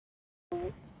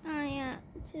Yeah,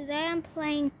 today I'm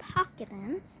playing Pocket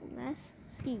Ants. Let's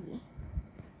see.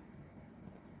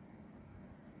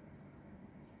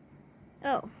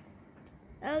 Oh,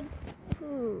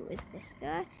 who is this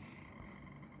guy?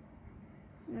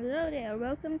 Hello there,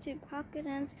 welcome to Pocket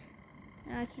Ants.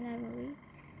 I cannot read.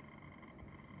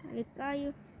 I got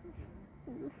your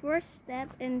first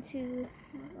step into.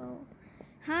 Oh,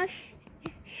 how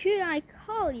should I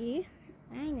call you?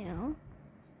 I know.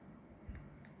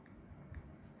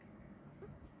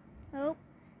 Oh.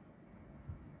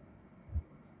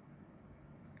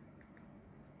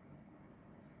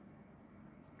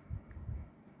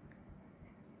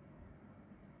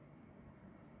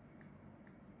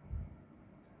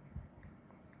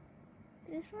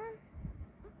 This one?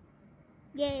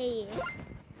 Yay!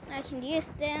 I can use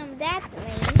that name,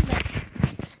 but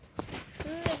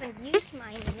who even used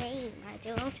my name? I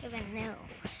don't even know.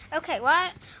 Okay,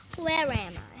 what? Where am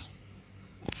I?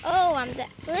 Oh, I'm the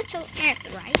little ant,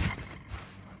 right?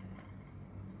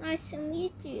 Nice to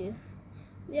meet you,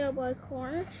 little boy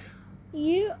corner.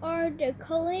 You are the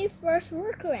colony first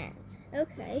worker ant.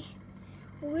 Okay.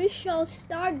 We shall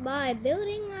start by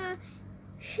building a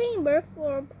chamber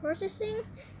for processing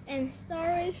and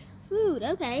storage food.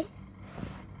 Okay.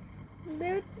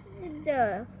 Build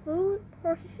the food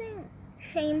processing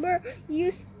chamber.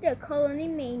 Use the colony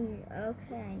menu.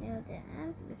 Okay, I know that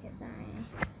because I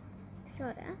saw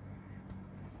that.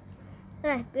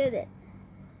 Okay, build it.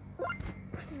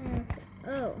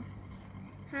 Oh,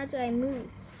 how do I move?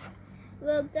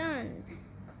 Well done.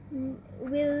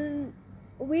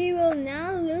 We will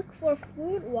now look for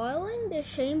food while the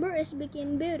chamber is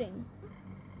begin building.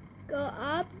 Go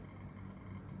up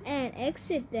and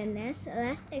exit the nest.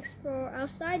 Let's explore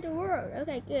outside the world.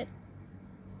 Okay, good.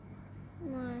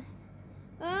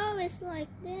 Oh, it's like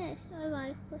this.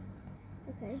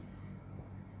 Okay.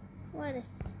 What is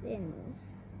in?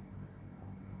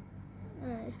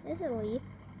 Is this a leaf?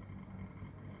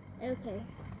 Okay.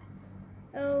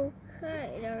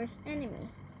 Okay, there's enemy.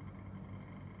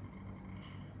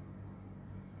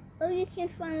 Oh, you can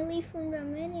find leaf from the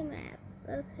mini-map.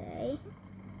 Okay.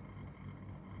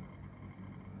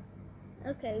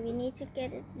 Okay, we need to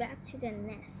get it back to the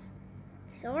nest.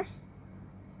 Source?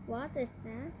 What is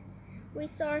that?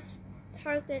 Resource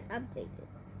target updated.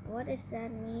 What does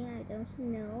that mean? I don't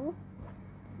know.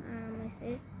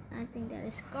 I think that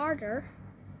is Garter.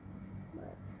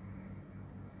 But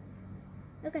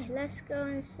okay, let's go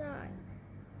inside.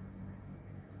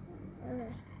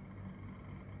 Okay.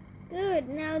 Good,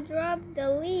 now drop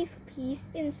the leaf piece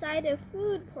inside the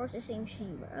food processing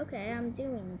chamber. Okay, I'm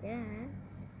doing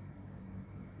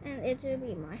that. And it will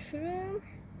be mushroom.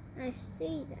 I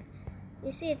see that.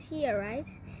 You see it here, right?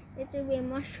 It will be a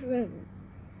mushroom.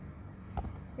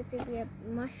 It will be a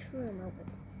mushroom over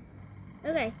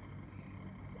there. Okay.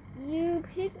 You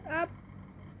pick up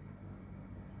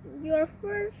your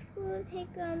first food.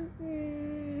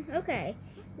 Okay.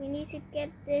 We need to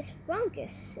get this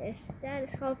fungus. That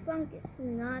is called fungus,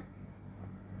 not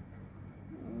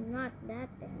that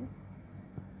thing.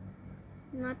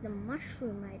 Not the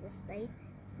mushroom, I just say.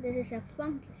 This is a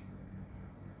fungus.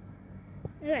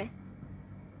 Okay.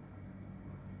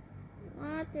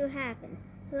 What will happen?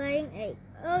 Laying egg.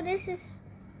 Oh, this is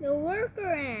the worker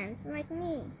ants, like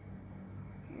me.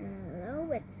 Hello,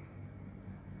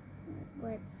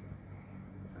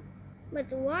 but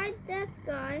why that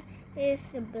guy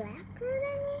is blacker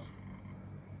than me?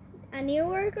 A new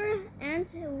worker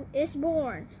ant is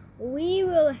born. We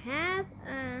will have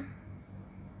a...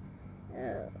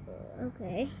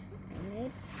 okay. I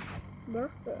need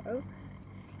worker.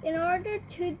 In order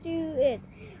to do it,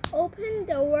 open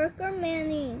the worker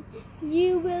menu.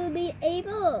 You will be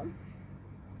able...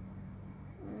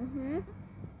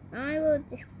 I will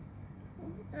just...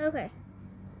 Okay.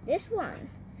 This one.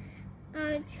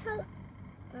 I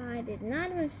did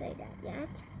not even say that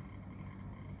yet.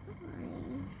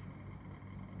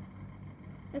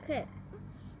 Okay.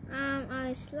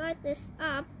 I slide this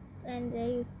up, and there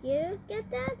you get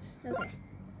that. Okay.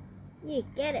 You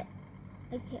get it.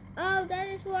 Okay. Oh, that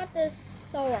is what the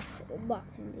source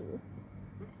button do.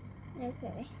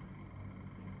 Okay.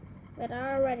 But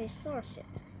I already sourced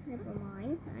it. Never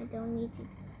mind. I don't need to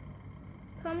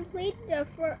complete the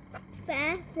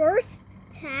first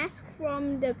task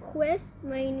from the quest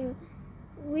menu.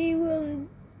 We will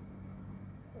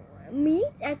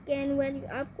meet again when you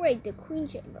upgrade the queen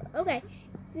chamber. Okay,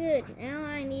 good. Now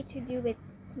I need to do it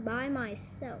by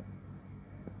myself.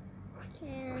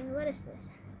 What is this?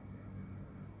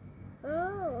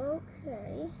 Oh,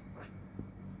 okay.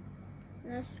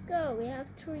 Let's go. We have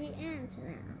 3 ants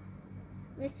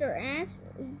now. Mr. Ants,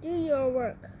 do your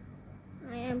work.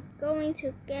 I am going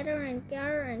to gather and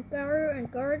gather and gather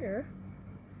and gather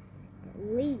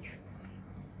leaf.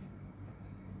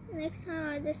 Next time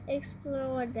I just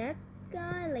explore that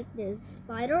guy, like the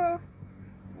spider.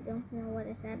 I don't know what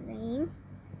is that name.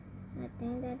 I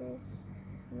think that is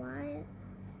why.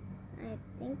 I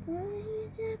think why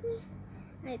he attacked me.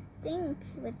 I think,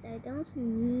 but I don't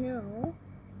know.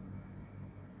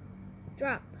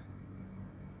 Drop.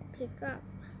 Pick up.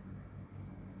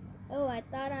 Oh, I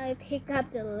thought I pick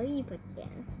up the leaf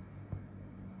again.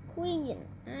 Queen,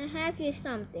 I have you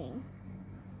something.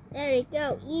 There you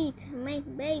go. Eat.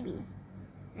 Make baby.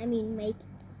 I mean, make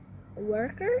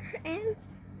worker ants.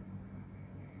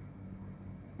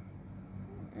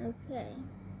 Okay.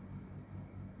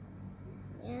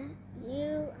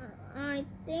 Yeah, I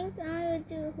think I will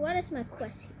do. What is my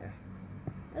quest here?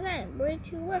 Okay, breed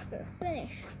to worker.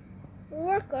 Finish.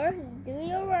 Worker, do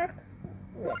your work.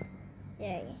 Good.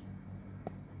 Yay.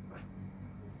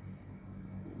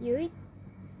 You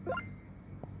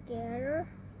gather.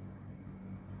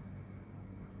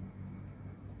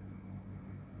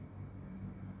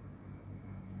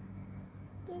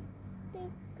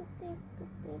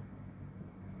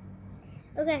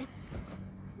 Okay,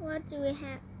 what do we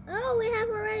have? Oh, we have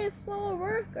already 4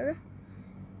 workers.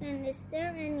 And is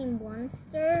there any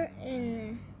monster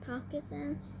in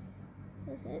Pakistan?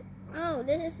 Is it? Oh,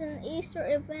 this is an Easter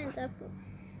event.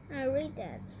 I read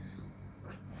that.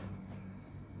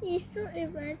 Easter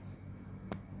events.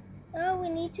 Oh, we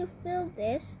need to fill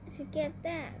this to get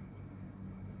that.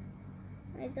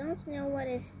 I don't know what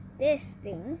is this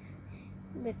thing,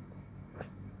 but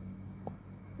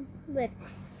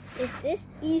is this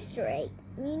Easter egg?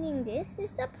 Meaning this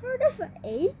is the part of an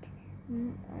egg?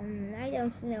 I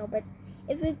don't know, but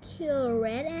if you kill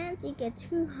red ants, you get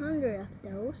 200 of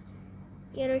those.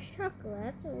 Get a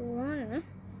chocolate, 1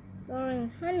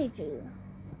 growing honeydew,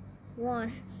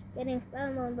 1 getting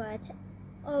pheromone by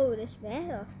oh, this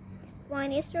battle.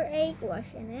 Find Easter egg,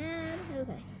 wash and add.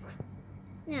 Okay.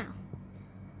 Now,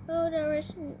 oh, there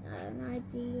is an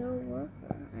ideal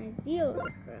worker.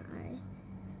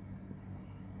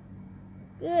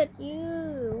 Good,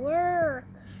 you worker.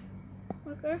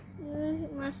 You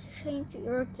must change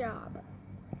your job.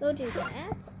 Go do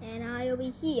that, and I'll be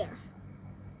here.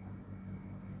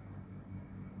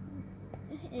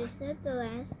 Is that the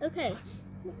last? Okay.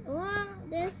 Well,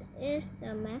 this is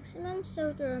the maximum,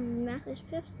 so the max is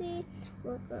 50.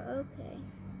 Worker, okay.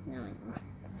 Now I know.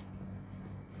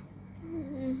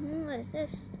 What is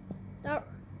this?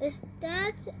 Is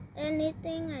that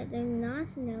anything I do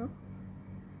not know?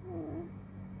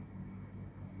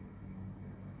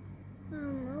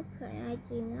 Okay, I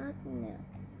do not know.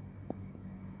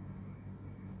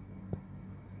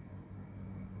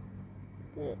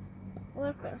 Good.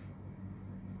 Worker,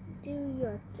 do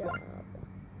your job.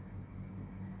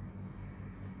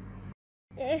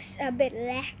 It's a bit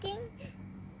lacking.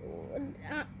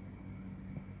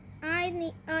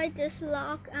 I just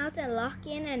log out and log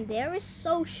in, and there is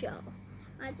social.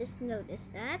 I just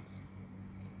noticed that.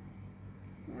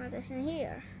 What is in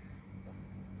here?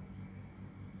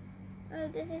 Oh,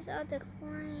 this is all the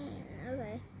client.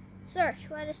 Okay. Search.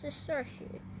 What is the search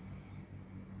here?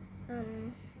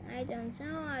 I don't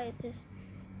know. I just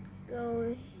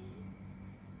go.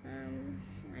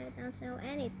 I don't know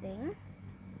anything.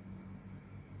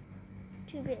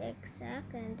 To be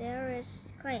exact, and there is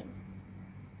claim.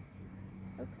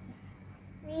 Okay.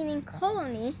 Meaning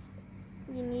colony.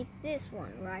 You need this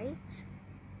one, right?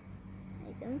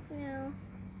 I don't know.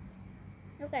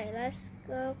 Okay, let's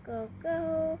go.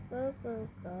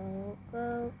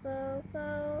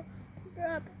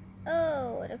 Drop.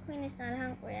 Oh, the queen is not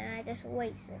hungry and I just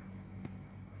wasted.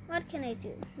 What can I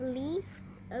do? Leave?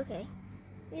 Okay.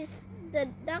 Is the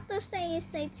doctor saying is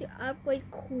safe to upgrade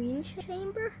queen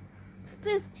chamber?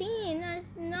 15?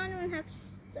 None of them have.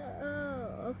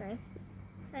 Oh, okay.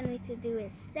 I need to do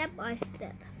it step by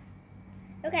step.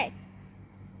 Okay.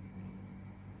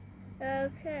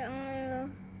 Okay,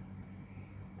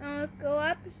 I'll go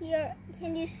up here.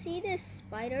 Can you see this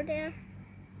spider there?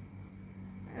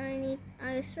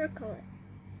 I circle it.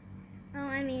 Oh,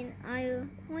 I mean, I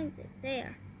point it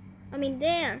there. I mean,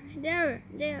 there.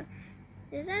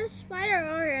 Is that a spider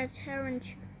or a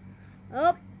tarantula?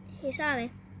 Oh, he saw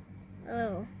me.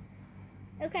 Oh.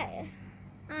 Okay.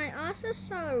 I also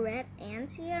saw red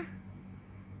ants here.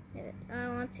 I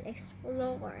want to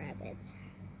explore a bit.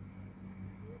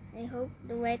 I hope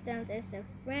the red ant is a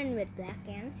friend with black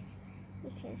ants,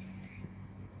 because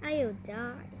I will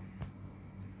die.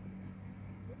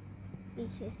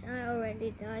 Because I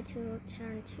already died to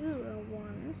Tarantula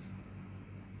once.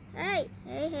 Hey,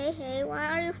 why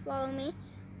are you following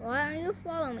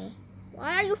me?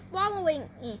 Why are you following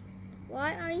me?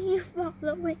 Why are you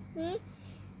following me?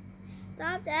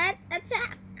 Stop that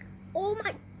attack! Oh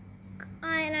my!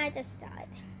 And I just died.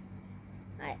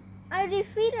 I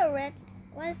defeated a red.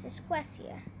 What is this quest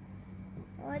here?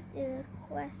 What is the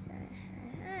quest I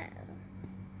have?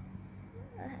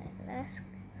 Okay, let's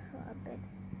go a bit.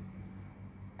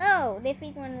 Oh,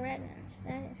 defeat 1 red ones.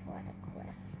 That is what the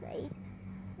quest said.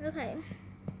 Okay.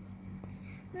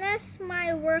 Let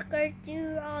my worker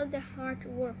do all the hard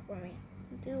work for me.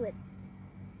 Do it.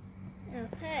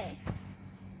 Okay.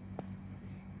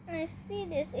 I see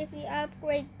this. If you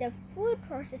upgrade the food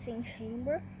processing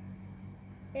chamber,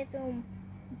 it will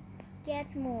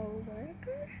get more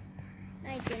workers.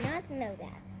 I do not know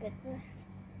that, but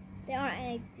they are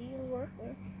an ideal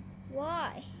worker.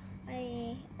 Why?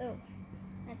 I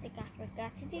think I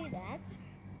forgot to do that.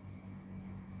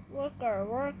 Worker,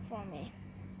 work for me.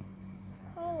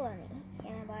 Colony,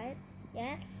 can I buy it?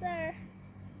 Yes, sir.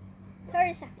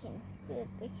 30 seconds. Good,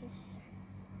 because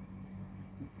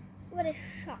what is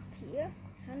shop here?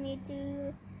 I need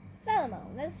to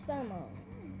pheromone. Let's pheromone.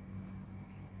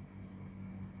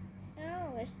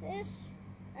 Oh, is this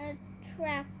a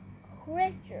trap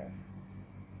creature?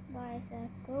 Why is that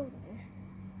golden?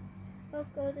 What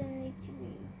golden need to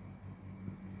be?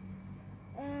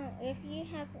 If you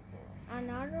have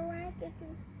another rank,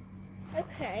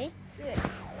 okay, good.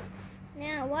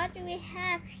 Now, what do we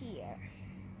have here?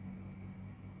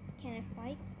 Can I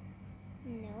fight?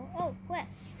 No. Oh,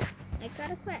 quest. I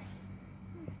got a quest.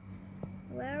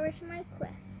 Where is my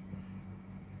quest?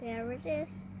 There it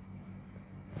is.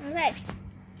 Okay.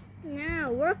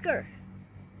 Now, worker.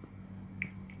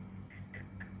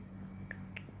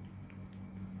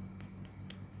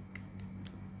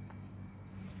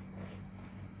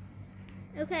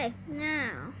 Okay,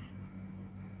 now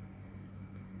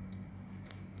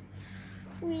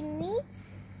we need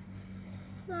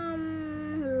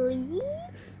some leaf.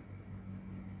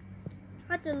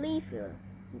 How to leaf here?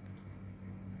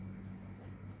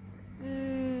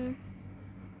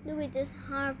 Do we just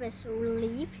harvest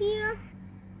leaf here?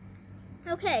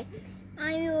 Okay,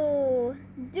 I will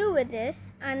do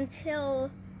this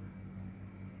until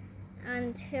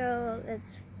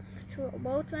it's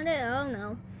about 20.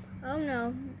 Oh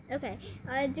no. Okay,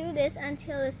 I do this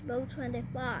until it's about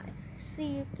 25. See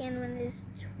you again when it's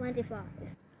 25.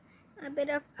 A bit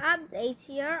of update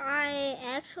here. I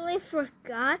actually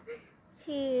forgot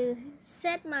to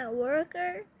set my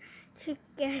worker to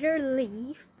gather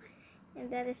leaf, and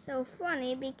that is so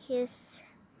funny because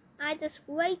I just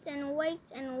wait,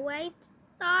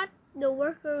 thought the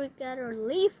worker would gather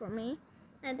leaf for me,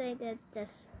 and they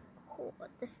just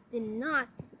did not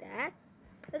do that.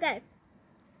 Okay.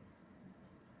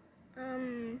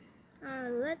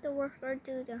 I'll let the worker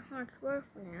do the hard work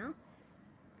for now.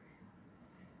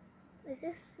 Is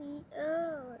this seed?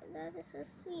 Oh, that is a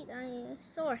seed. I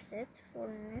source it for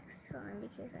next time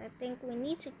because I think we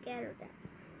need to gather that.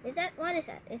 What is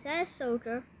that? Is that a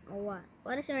soldier or what?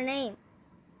 What is your name?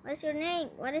 What's your name?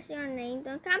 What is your name?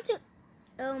 Don't come to.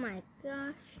 Oh my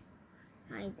gosh.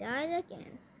 I died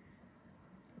again.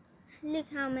 Look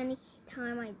how many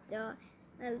times I died.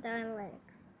 I died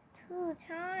like 2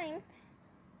 times.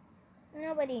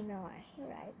 Nobody knows,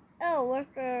 right? Oh,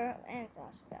 worker and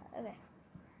also that. Okay.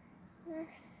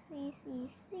 Let's see.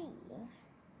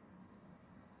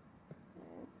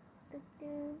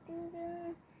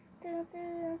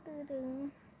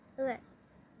 Okay.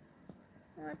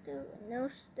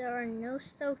 There are no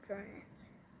soldiers in it.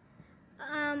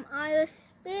 I will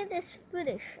speed this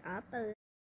footage up a little.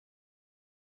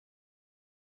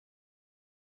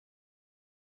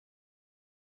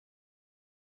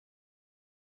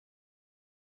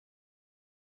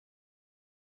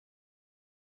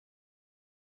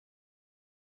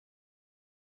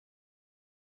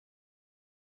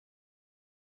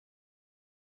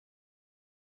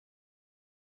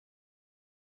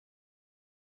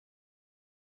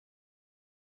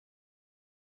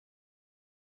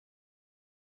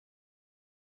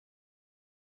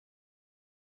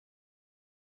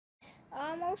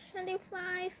 Almost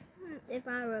 25, if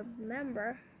I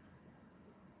remember.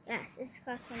 Yes, it's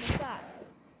got 25.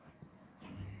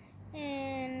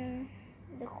 And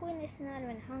the queen is not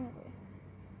even hungry.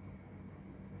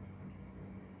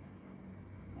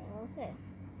 Okay.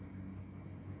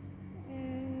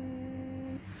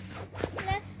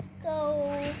 Let's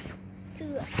go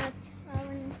to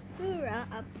Tarantula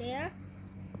up there.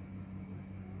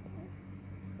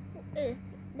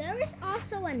 There is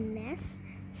also a nest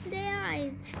there,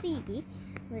 I see,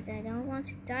 but I don't want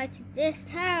to die to this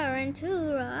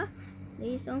Tarantula.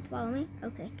 Please don't follow me.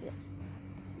 Okay, good.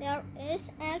 There is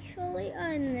actually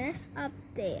a nest up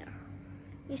there.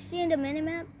 You see in the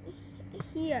minimap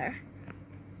here.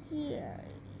 Here.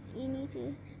 You need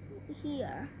to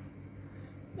here.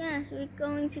 Yes, we're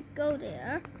going to go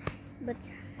there.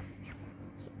 But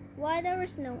why there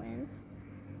is no end?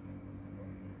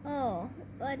 Oh,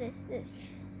 what is this?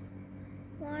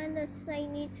 Why does I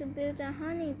need to build a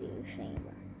honeydew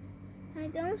chamber? I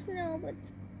don't know, but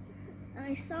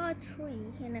I saw a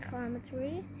tree. Can I climb a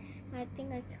tree? I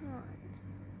think I can't.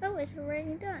 Oh, it's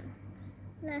already done.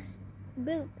 Let's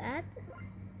build that.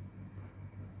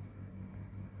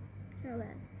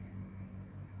 Okay.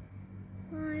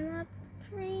 Climb up the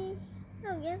tree.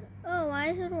 Oh, yes. Oh, why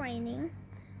is it raining?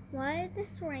 Why is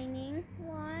this raining?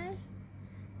 Why?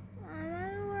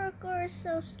 My worker is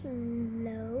so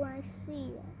slow. I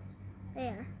see it.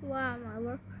 There. Wow, my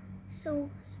work so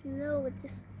slow. It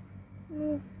just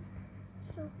moves.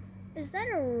 So, is that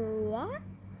a what?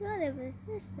 What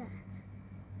is that?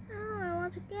 Oh, I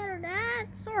want to get that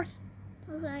source.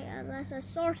 Okay, unless I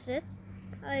source it,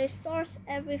 I source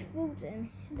every food in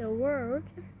the world.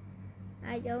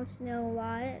 I don't know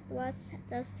what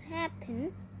just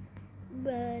happened,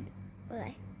 but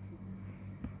okay.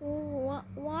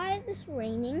 Why is this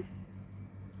raining?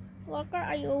 Walker,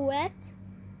 are you wet?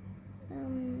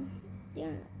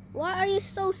 Why are you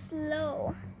so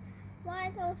slow?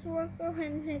 Why those workers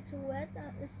when it's wet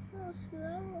is so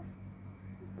slow?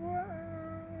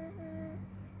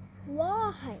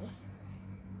 Why?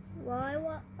 Why?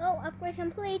 Oh, upgrade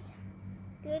complete.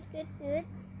 Good.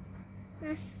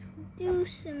 Let's do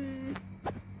some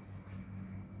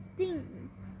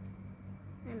things.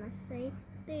 I must say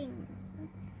things.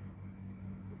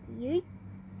 Yeet.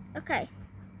 Okay.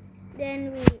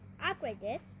 Then we upgrade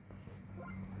this.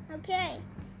 Okay.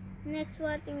 Next,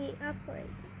 what do we upgrade?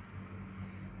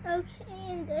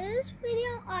 Okay, in this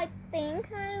video, I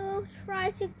think I will try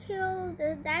to kill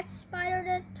that spider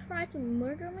that tried to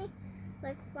murder me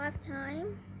like 5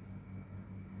 times.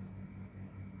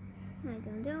 I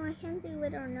don't know I can do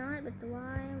it or not, but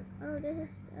why? Oh, this is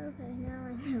okay. Now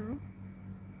I know.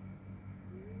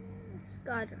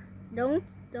 Spider, don't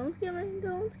kill me!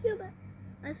 Don't kill me!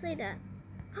 I say that.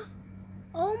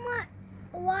 Oh my!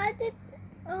 Why did?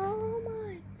 Oh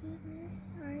my goodness!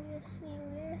 Are you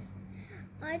serious?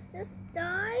 I just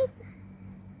died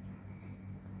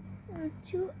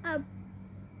to a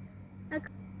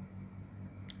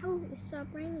oh, it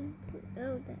stopped raining.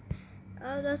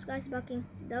 Oh, those guys bucking.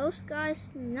 Those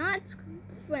guys not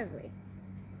friendly.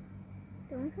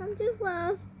 Don't come too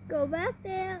close. Go back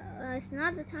there. It's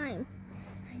not the time.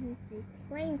 I need to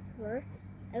claim first.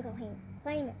 Okay,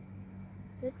 claim it.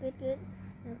 Good.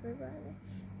 Everybody.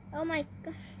 Oh my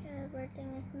gosh, everything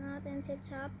is not in tip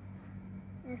top.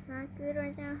 It's not good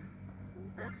right now.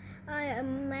 I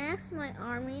amass my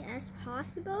army as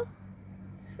possible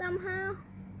somehow.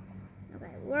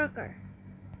 Okay, worker,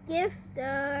 give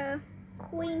the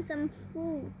queen some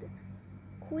food.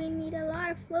 Queen need a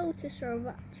lot of food to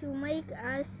survive, to make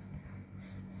us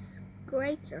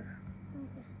greater.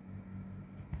 Okay.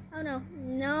 Oh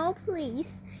no,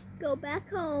 please go back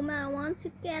home. I want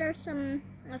to gather some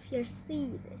of your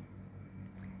seed.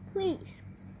 Please,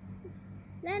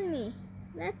 let me,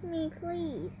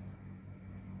 please.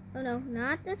 Oh no,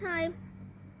 not the time.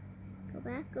 Go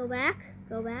back.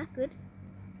 Good.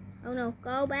 Oh no,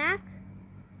 go back.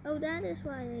 Oh, that is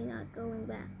why they're not going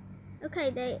back. Okay,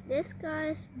 this guy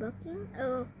is bucking.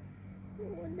 Oh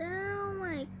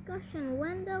my gosh, and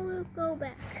when will you go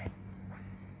back?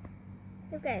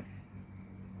 Okay.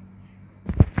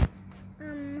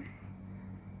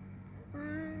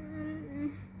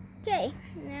 Okay,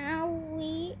 now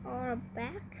we are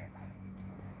back.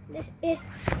 This is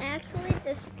actually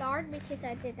the start because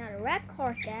I did not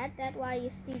record that. That's why you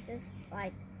see this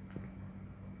like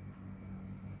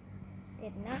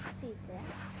did not see that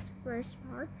first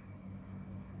part.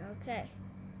 Okay.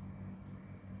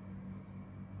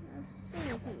 Let's see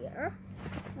here.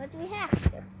 What do we have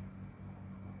here?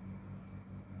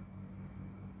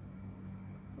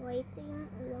 Waiting,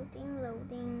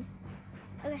 loading.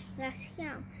 Okay, let's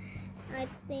count. I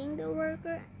think the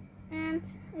worker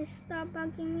ant is stop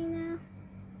bugging me now.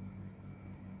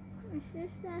 Is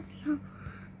this that slow?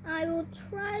 I will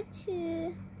try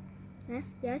to.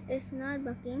 Yes, it's not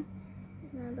bugging.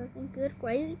 It's not bugging. Good,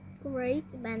 great,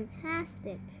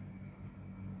 fantastic.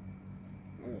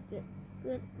 Okay,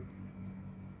 good.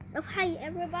 Okay,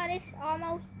 everybody's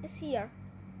almost here.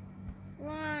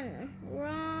 Run.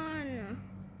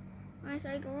 I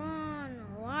said run.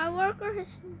 Why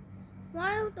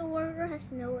the worker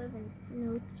has no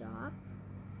job?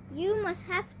 You must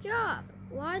have job.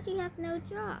 Why do you have no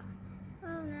job?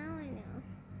 Oh, now I know.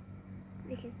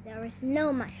 Because there is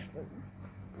no mushroom.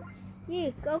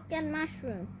 You go get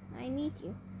mushroom. I need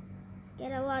you.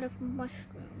 Get a lot of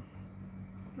mushroom.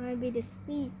 I'll be the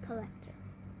seed collector.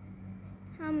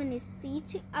 How many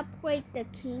seeds to upgrade the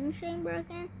king chamber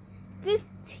again?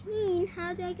 15.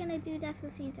 How do I gonna do that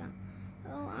 15 times?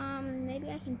 Oh, maybe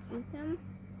I can juke him.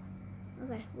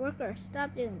 Okay, worker,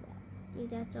 stop doing that.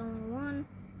 That's only one.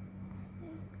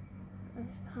 Okay,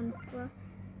 conquer.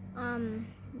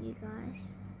 You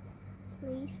guys,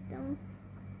 please don't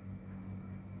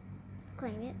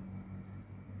claim it.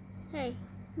 Hey,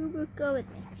 who will go with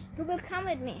me? Who will come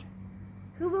with me?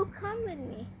 Who will come with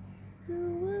me?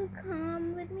 Who will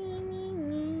come with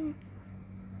me?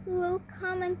 Who will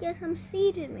come and get some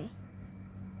seed with me?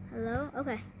 Hello?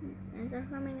 Okay, answer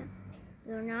coming up.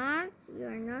 You're not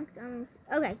coming.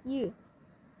 Okay, you.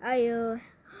 Are you?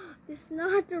 This is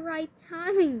not the right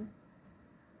timing.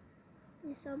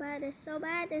 It's so bad. It's so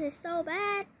bad. This is so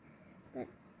bad. But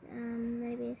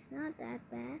maybe it's not that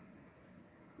bad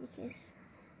because.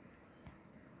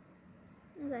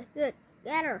 Okay, good.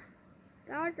 Gather.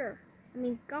 Garter. I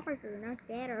mean garter, not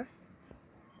gather.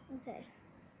 Okay.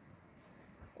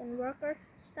 Then worker,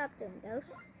 stop doing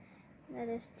those. That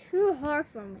is too hard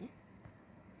for me.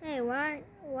 Hey, why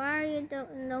are you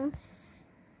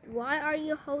why are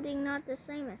you holding not the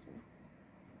same as me?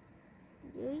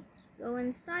 You go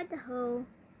inside the hole.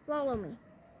 Follow me.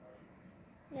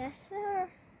 Yes, sir.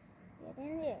 Get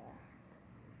in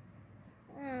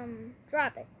there.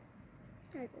 Drop it.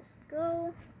 I just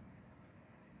go.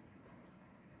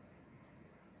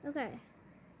 Okay.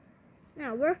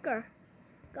 Now, worker,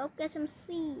 go get some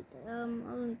seed.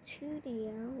 Only 2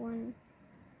 there, 1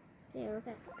 there.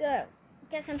 Okay, go.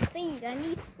 Get some seed. I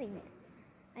need seed.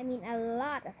 I mean a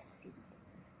lot of seed.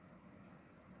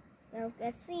 Go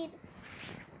get seed.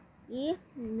 You?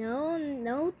 No,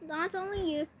 not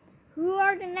only you. Who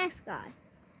are the next guy?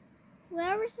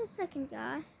 Where is the second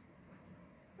guy?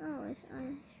 Oh,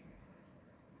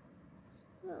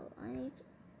 I need to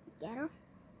get her.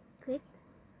 Quick.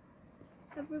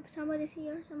 Somebody's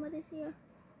here.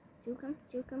 Juke him.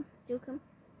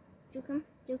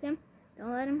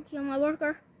 Don't let him kill my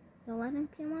worker.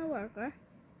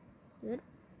 Good.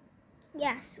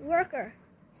 Yes, worker.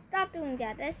 Stop doing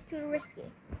that. That's too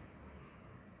risky.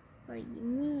 For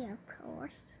me, of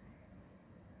course.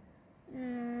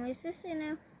 Is this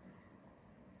enough?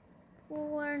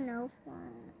 4? No, 5.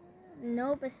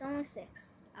 Nope, it's only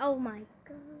 6. Oh my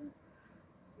god.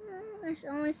 It's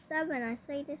only 7. I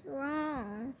say this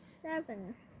wrong.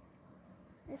 7.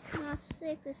 It's not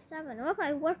 6, it's 7.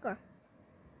 Okay, worker.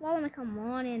 Follow me, come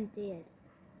on, indeed.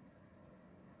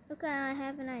 Okay, I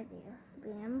have an idea.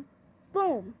 Bam.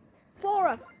 Boom.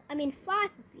 5 of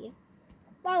you.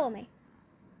 Follow me.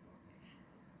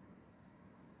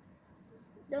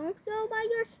 Don't go by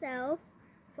yourself.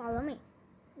 Follow me.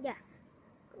 Yes.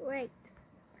 Great.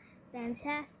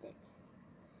 Fantastic.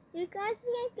 You guys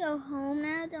can go home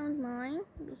now, don't mind.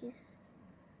 Because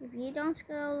if you don't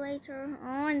go later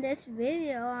on this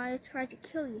video, I'll try to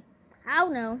kill you. Oh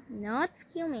no, not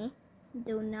kill me.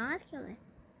 Do not kill me.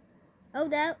 Oh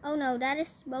no, that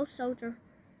is both soldier.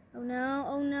 Oh no.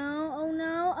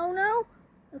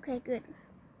 Okay, good.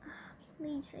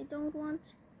 Please, I don't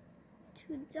want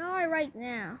to die right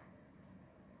now.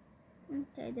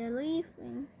 Okay, they're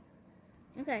leaving.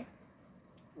 Okay.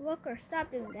 Worker,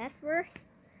 stop doing that first.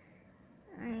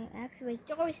 I activate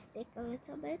joystick a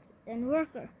little bit. Then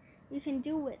worker, you can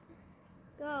do it.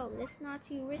 Go, it's not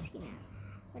too risky now.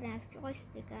 But I have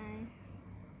joystick.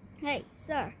 Hey,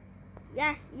 sir.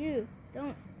 Yes, you.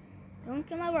 Don't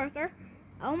kill my worker.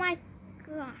 Oh my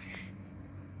gosh.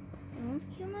 Don't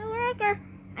kill my worker.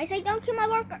 I say don't kill my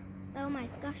worker. Oh my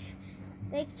gosh.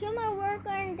 They kill my worker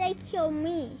and they kill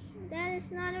me. That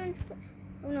is not unfair.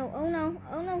 Oh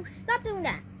no. Stop doing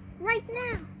that. Right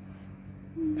now.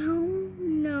 No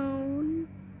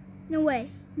way.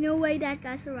 No way that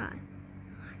guy survived.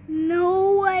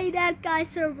 No way that guy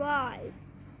survived.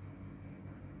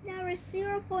 There is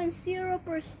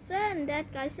 0.0%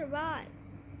 that guy survived.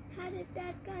 How did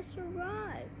that guy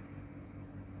survive?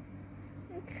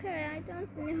 Okay, I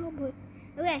don't know, but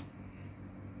okay.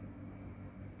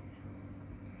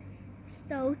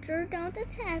 Soldier, don't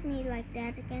attack me like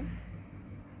that again.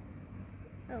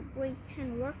 Oh, break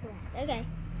 10 workarounds. Okay.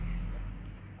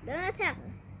 Don't attack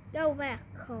me. Go back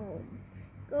home.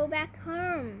 Go back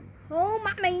home. Home,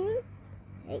 I mean.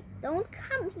 Hey, don't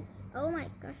come here. Oh my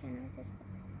gosh, and I just...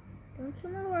 Don't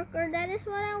kill my worker. That is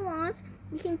what I want.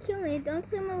 You can kill me. Don't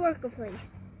kill my worker,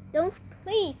 please.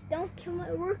 Please don't kill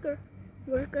my worker.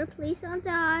 Worker, please don't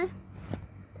die.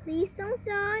 Please don't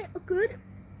die. Oh, good.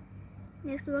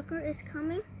 Next worker is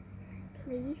coming.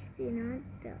 Please do not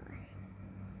die.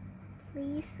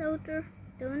 Please, soldier,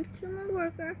 don't kill my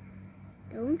worker.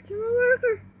 Don't kill my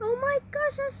worker. Oh my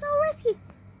gosh, that's so risky.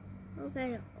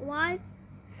 Okay, why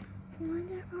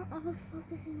they are all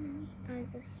focusing on me? I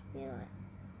just feel like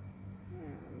a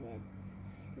bit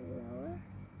slower.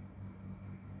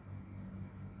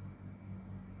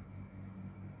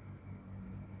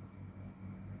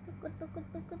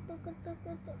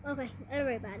 Okay,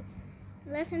 everybody,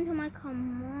 listen to my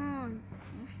command.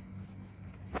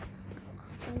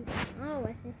 Oh,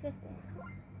 I see 50.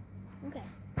 Okay.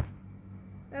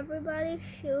 Everybody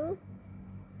shoot.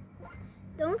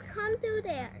 Don't come to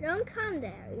there. Don't come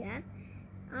there yet.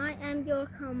 I am your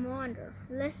commander.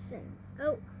 Listen.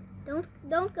 Oh,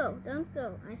 don't go. Don't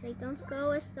go. I say don't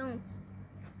go as don't.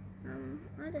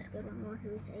 I'll just get one more to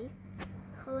be safe.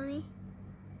 Colony.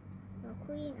 The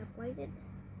queen upgraded.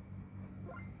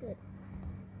 Good.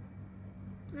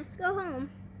 Let's go home.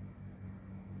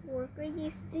 Worker,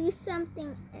 just do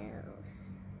something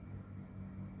else.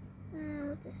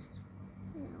 We'll just,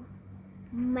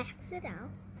 max it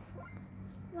out.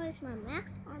 What is my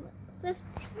max armor?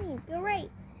 15. Great.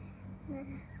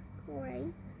 That's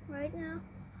great. Right now,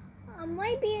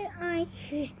 maybe I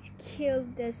should kill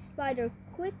the spider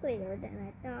quicker than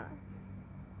I thought.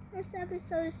 This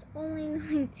episode is only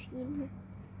 19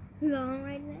 long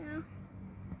right now,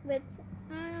 but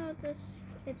I'll just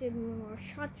get it more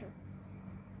shorter.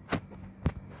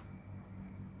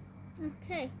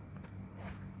 Okay.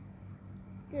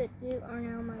 Good, you are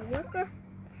now my worker.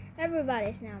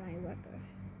 Everybody's now my worker.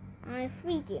 I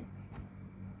feed you.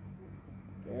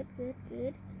 Good, good,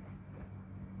 good.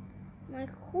 My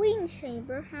queen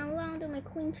chamber. How long do my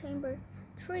queen chamber?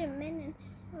 3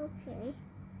 minutes. Okay.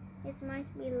 It might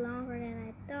be longer than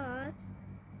I thought.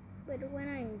 But when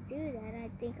I do that, I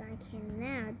think I can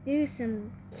now do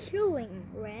some killing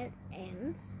red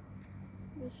ants.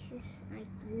 Because I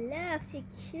love to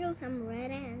kill some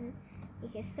red ants.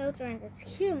 Because soldier ants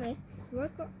just kill me.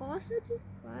 Worker also do.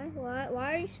 Why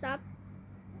are you stop?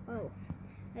 Oh,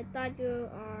 I thought you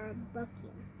are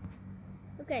bucking.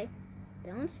 Okay,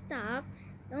 don't stop.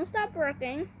 Don't stop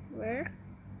working. Work.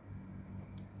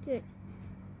 Good.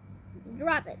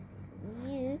 Drop it.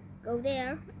 You go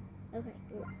there. Okay,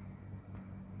 good.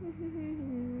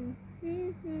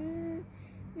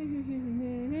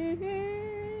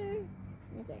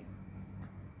 Okay.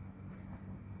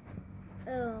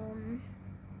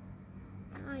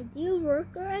 Ideal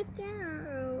worker again?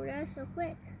 Oh, that's so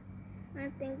quick. I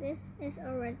think this is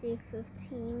already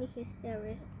 15 because there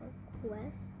is a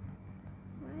quest.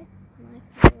 Right? Am I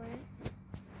correct?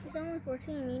 It's only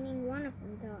 14, meaning one of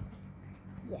them died.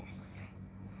 Yes.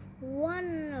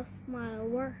 One of my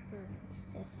workers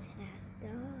just has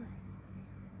died.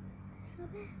 So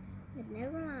bad. But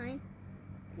never mind.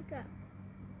 Pick up.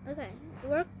 Okay,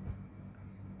 work.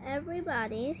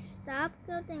 Everybody, stop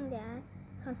cutting that.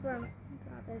 Confirm it.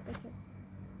 Drop it because.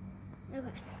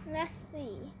 Okay, let's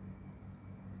see.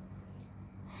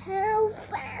 How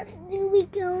fast do we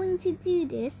going to do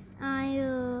this?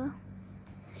 I'll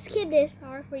skip this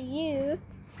part for you.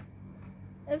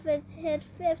 If it's hit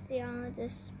 50, I'll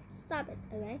just stop it.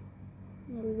 Okay.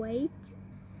 Wait.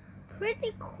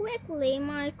 Pretty quickly,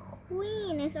 my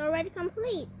queen is already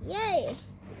complete. Yay!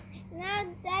 Now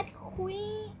that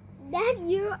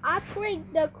you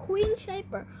upgrade the queen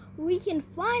shaper, we can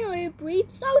finally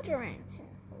breed soldier ants.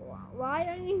 Why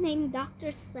are you named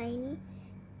Dr. Slaney?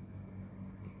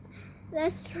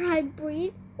 Let's try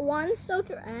breed one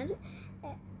soldier ant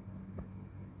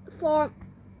for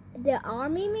the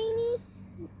army mini.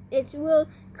 It will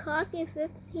cost you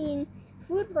 15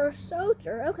 food per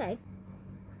soldier. Okay.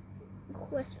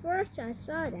 Quest first, I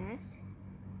saw that.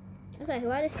 Okay,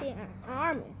 what is the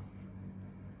army?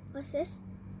 What's this?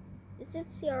 Is it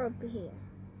CRB here?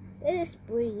 This is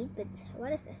breed, but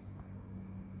what is this?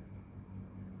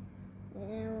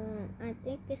 I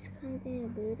think it's continue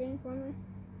building for me,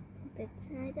 but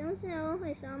I don't know.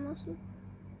 It's almost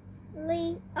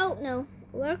leave. Oh no,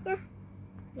 worker,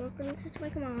 listen to my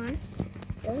command.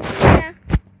 Don't go there.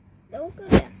 Don't go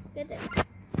there. Get there.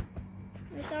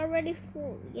 It's already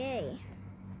full. Yay.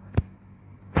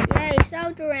 Yay,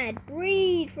 soldier ant,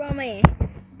 breed for me.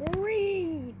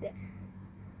 Breed.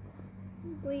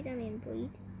 Breed.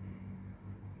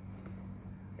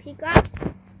 Pick up.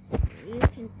 You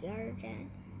can guard that.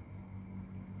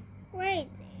 Great.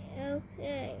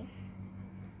 Okay.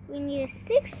 We need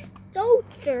 6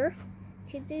 soldier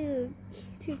to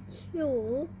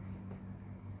kill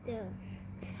the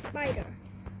spider.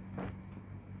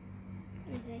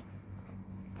 Okay.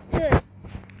 Good.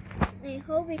 I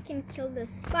hope we can kill the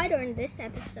spider in this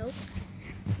episode.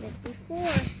 But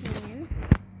beforehand,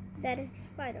 that is the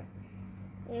spider.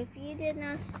 If you did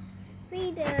not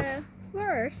see the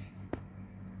first.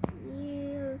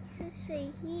 You just say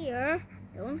here.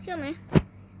 Don't kill me.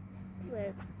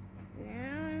 But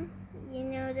now you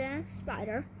know the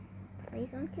spider. Please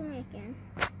don't kill me again.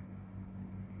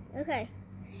 Okay.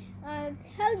 I'll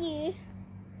tell you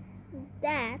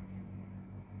that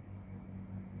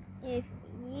if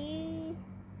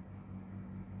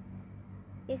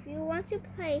you want to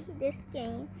play this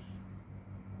game,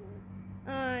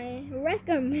 I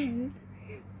recommend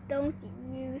don't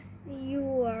use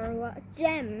your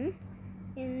gem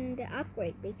in the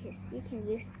upgrade, because you can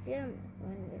use gem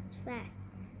when it's fast,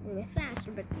 a little bit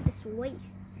faster, but it's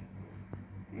waste.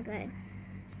 Okay.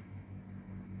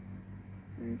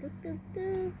 Okay.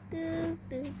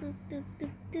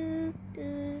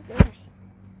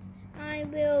 I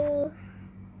will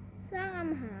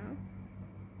somehow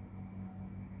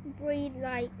breed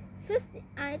like 50.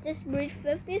 I just breed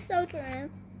 50 soldier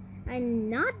ants, and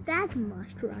not that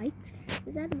much, right?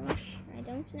 Is that much? I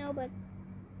don't know, but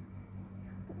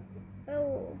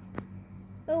oh,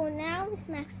 now it's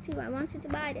max 2. I wanted to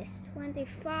buy this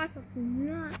 25 of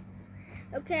nuts.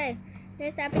 Okay,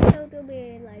 this episode will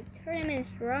be like 30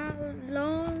 minutes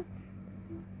long.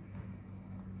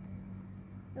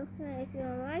 Okay, if you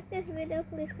like this video,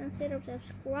 please consider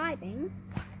subscribing.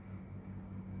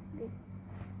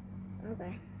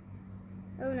 Okay.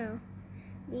 Oh no,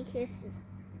 because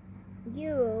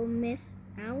you will miss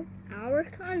out our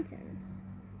contents.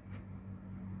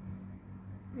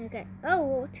 Okay.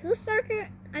 Oh,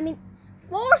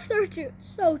 4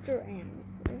 soldier ants.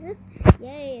 Is it?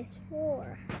 Yay, it's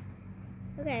 4.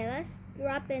 Okay, let's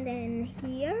drop it in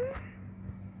here.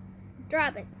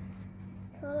 Drop it.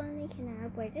 Totally can I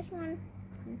upgrade this one?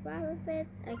 5 of it.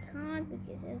 I can't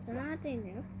because it's not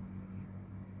enough.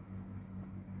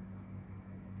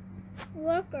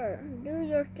 Worker, do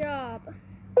your job.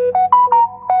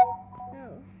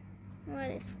 Oh,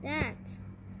 what is that?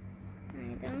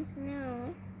 I don't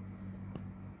know.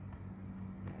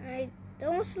 I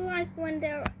don't like when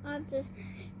I'm just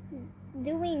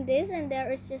doing this and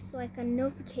there is just like a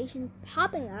notification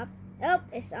popping up. Oh,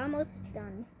 it's almost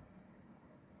done.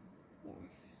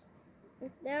 Yes.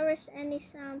 If there is any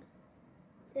sound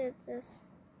that just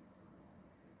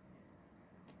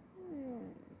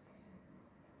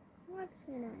what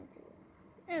can I do?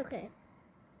 Okay.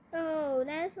 Oh,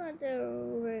 that's what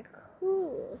the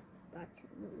cool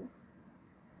button.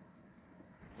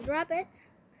 Drop it.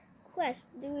 Quest.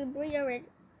 Do we breed already?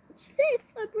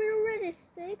 6. I breed already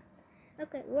 6.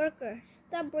 Okay, worker.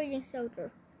 Stop breeding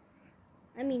soldier.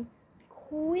 I mean,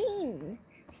 queen.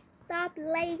 Stop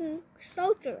laying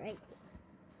soldier egg.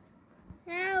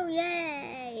 Oh,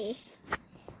 yay.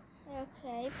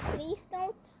 Okay, please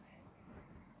don't.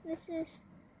 This is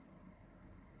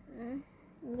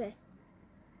okay.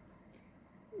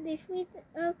 Defeat.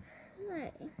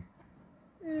 Okay.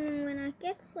 Meaning when I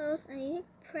get close, I need to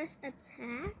press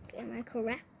attack. Am I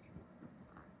correct?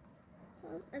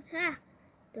 Attack.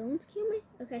 Don't kill me.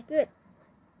 Okay, good.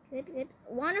 Good.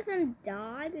 One of them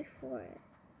died before it.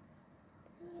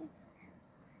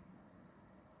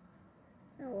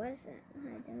 Oh, what is that?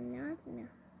 I do not know.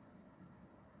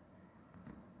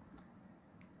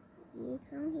 You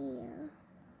come here.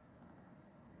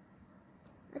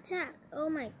 Attack. Oh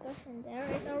my gosh, and there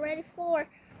is already 4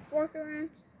 soldier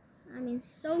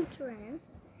ants.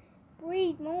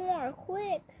 Breed more,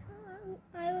 quick.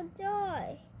 I will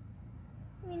die.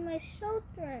 My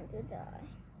soldier ant will die.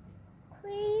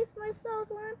 Please, my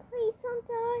soldier ant, please don't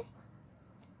die.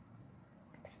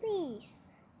 Please.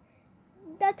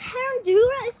 The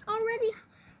Tarantula is already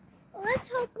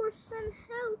little percent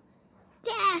health.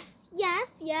 Yes.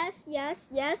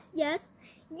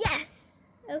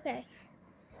 Okay.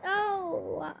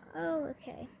 Oh,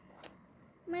 okay.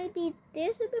 Maybe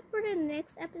this will be for the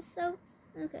next episode.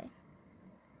 Okay.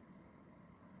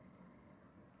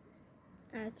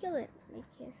 I'll kill it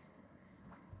because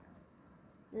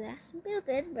let's build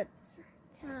it, but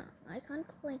I can't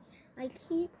click. I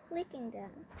keep clicking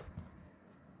that.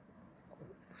 Oh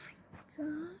my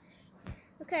gosh.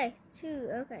 Okay, 2.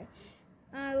 Okay.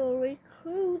 I will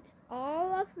recruit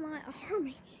all of my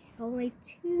army. Only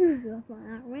 2 of my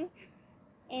army.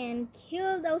 And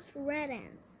kill those red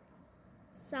ants.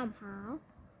 Somehow.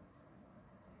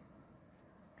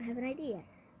 I have an idea.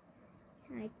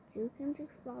 Can I do them to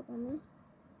follow me?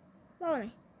 Follow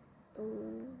me.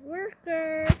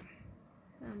 Worker.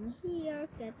 Come here.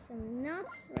 Get some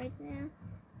nuts right now.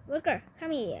 Worker,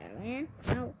 come here, man.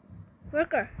 No.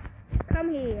 Worker,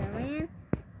 come here, man.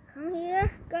 Come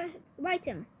here. Go bite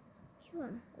him. Kill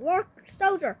him.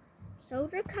 Soldier.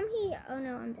 Soldier, come here. Oh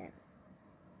no, I'm dead.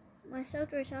 My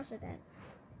soldier is also dead.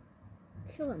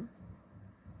 Kill him.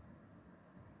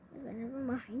 Okay, never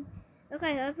mind.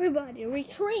 Okay, everybody,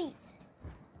 retreat!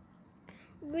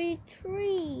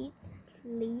 Retreat,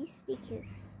 please,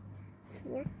 because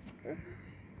we're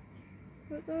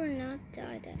going to not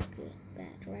die that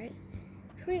bad, right?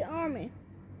 3 army.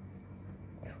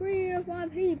 3 of my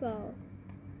people.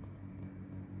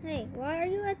 Hey, why are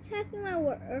you attacking my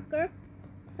worker?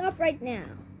 Stop right now.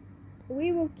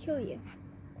 We will kill you.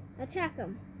 Attack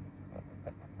him.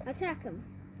 Attack him.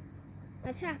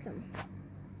 Attack him.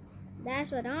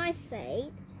 That's what I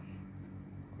said.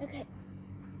 Okay.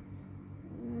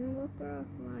 1 worker of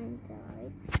mine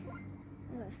died.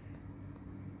 Okay.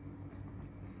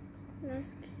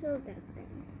 Let's kill that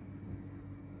thing.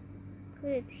 Put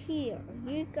it here.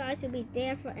 You guys will be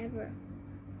there forever.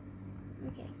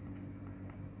 Okay.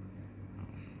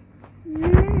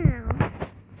 Now,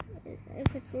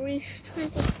 if it reached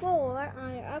 24,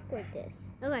 I upgrade this.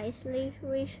 Okay, it's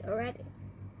reached already.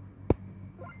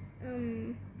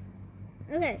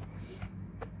 Okay.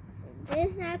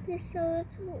 This episode,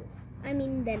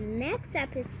 the next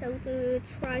episode, we will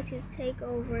try to take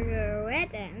over the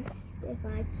red ants if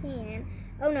I can.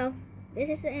 Oh no, this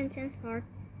is the intense part.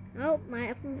 Oh,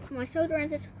 my soldier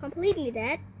ants is completely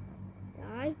dead.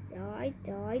 Die, die,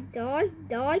 die, die,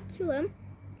 die, kill him.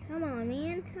 Come on,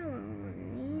 man, come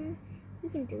on, man. You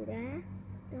can do that.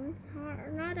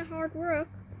 Not a hard work.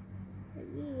 But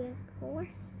yeah, of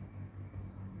course.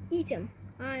 Eat him.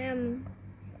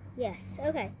 Yes,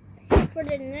 okay. For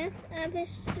the next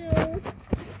episode,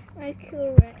 I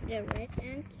kill the red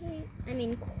ant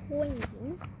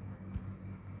queen.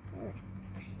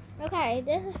 Okay,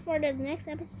 this is for the next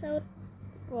episode.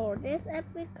 For this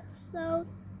episode,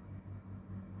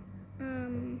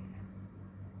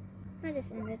 I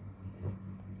just ended.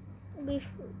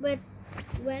 But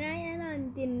when I end, I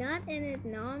did not end it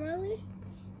normally.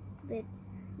 But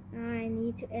I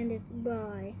need to end it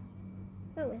by.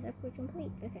 Oh, it's upgrade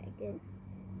complete. Okay, good.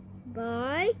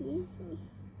 By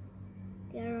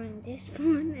gathering this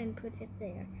one and put it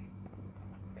there.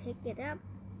 Pick it up.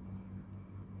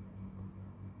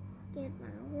 Get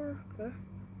my worker.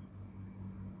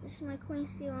 This is my queen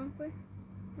seal offer.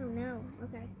 Oh no.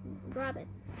 Okay, grab it.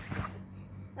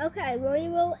 Okay, we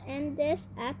will end this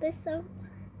episode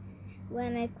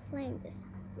when I claim this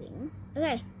thing.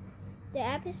 Okay, the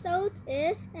episode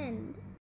is end.